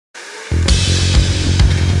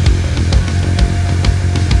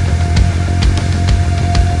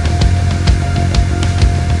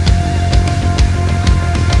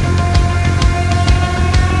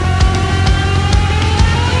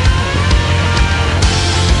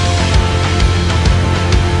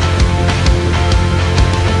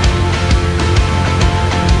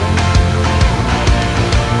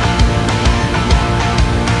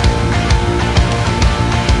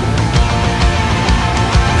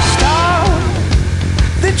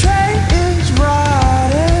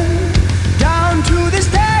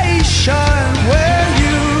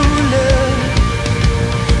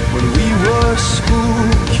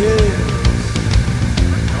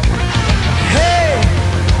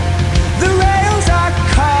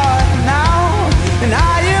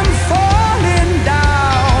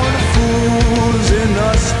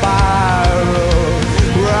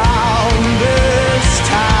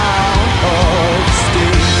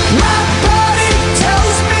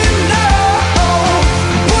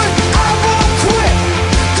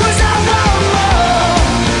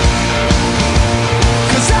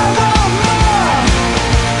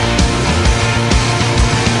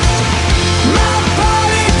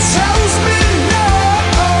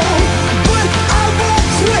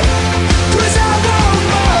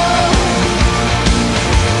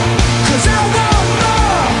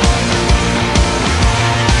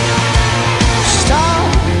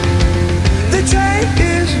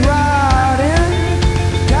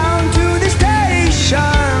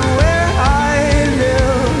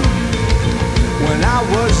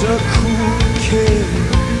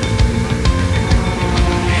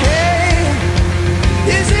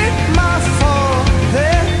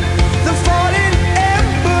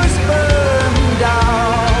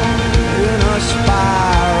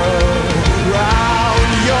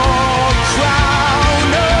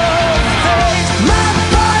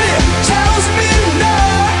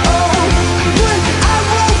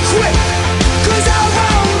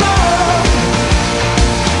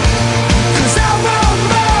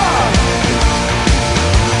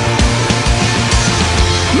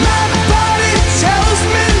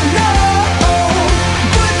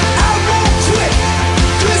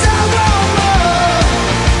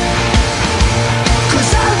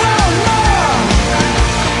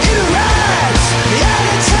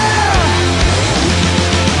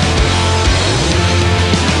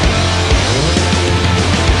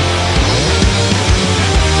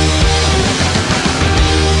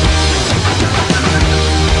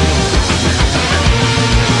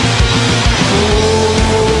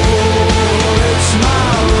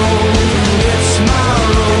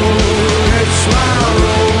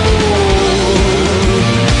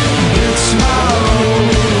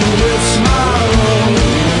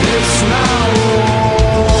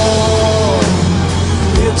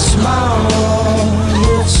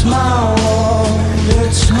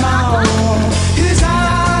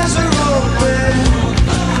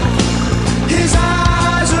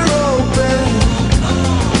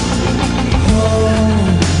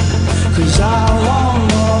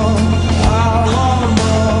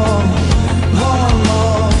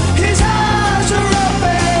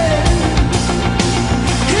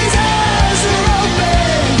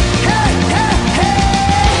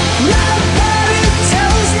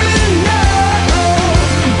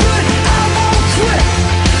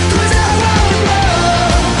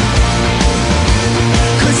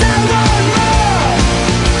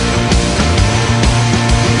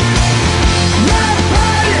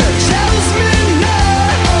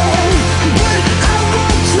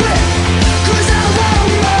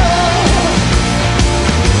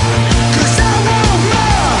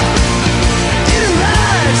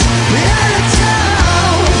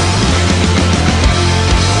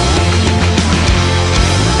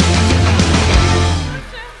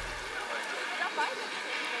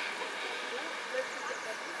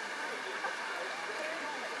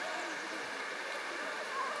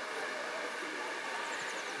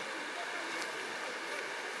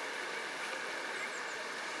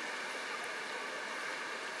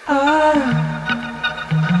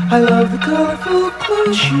I love the colorful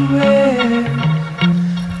clothes you wear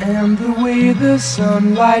and the way the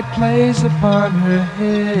sunlight plays upon her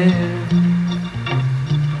hair.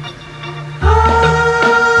 I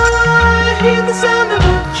hear the sound of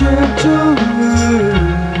a gentle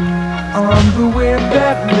wind on the wind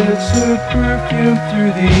that lifts her perfume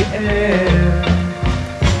through the air.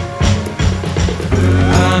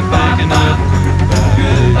 I'm picking up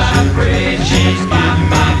good vibrations,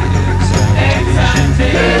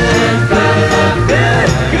 excitation,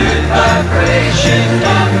 good vibrations,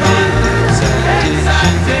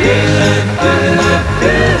 excitation,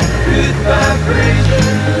 good vibrations.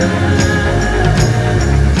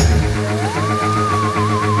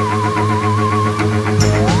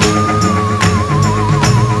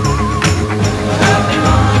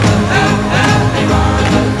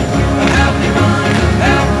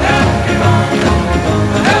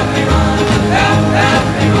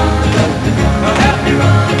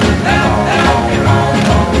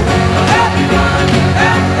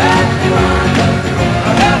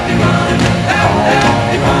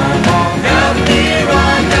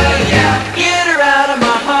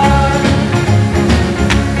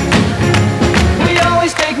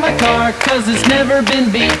 Cause it's never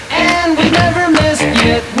been beat, and we've never missed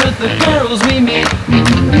yet with the girls we meet. None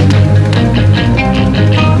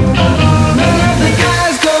of the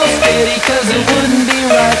guys go steady, cause it wouldn't be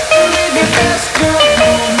right to leave your best girl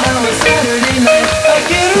home on a Saturday night. I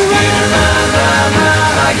get around, round,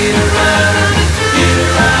 round, I get around, get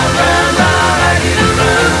around, round, round, I get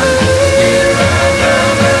around, get around,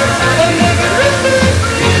 round, round, I get around,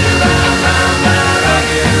 get around, round, round,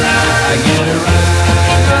 I get around, I get around.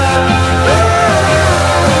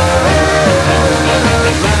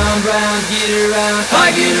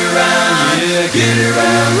 I get around, yeah, get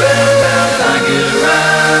around, round, round, I get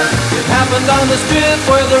around. It happened on the strip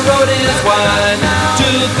where the road is wide.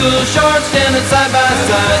 Two cool shorts standing side by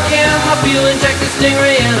side. Yeah, I'm feeling Jack the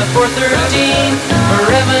Stingray and a 413 are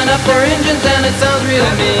revving up their engines and it sounds real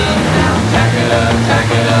mean. Tack it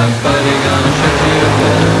up, buddy, gonna shut you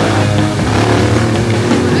down.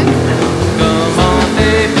 Come on,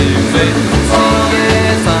 baby, wait and see,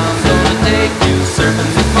 yes, I'm gonna take you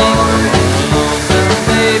surfing with me.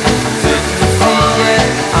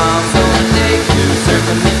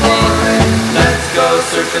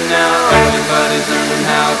 Surfing now, everybody's learning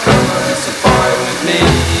how. Come on a safari with me.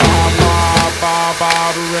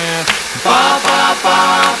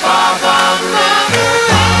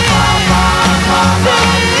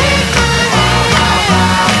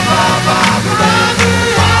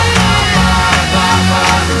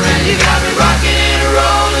 You got me rocking and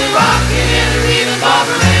rolling, rocking and reeling,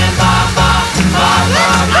 bobbering,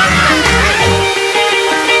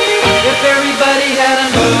 if everybody had a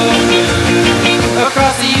move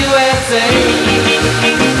across the USA,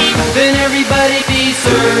 then everybody be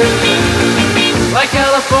served like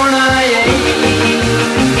California.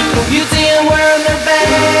 You'd see them wearing their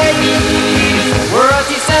baggies,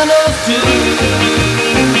 Warachi sandals too,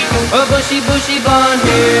 a bushy blonde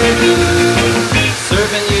hairdo,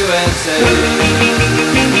 serving USA.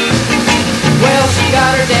 Well, she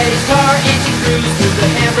got her daddy's car and she cruised through the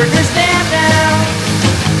hamburger stand now.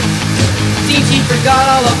 She forgot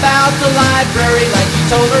all about the library like she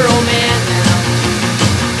told her old man now.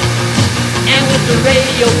 And with the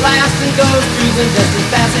radio blasting goes cruising just as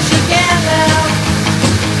fast as she can now.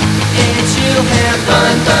 and she'll have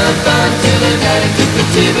fun, fun, fun till her daddy took the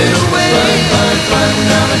TV away. Fun, fun, fun,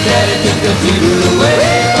 now my daddy took the TV away.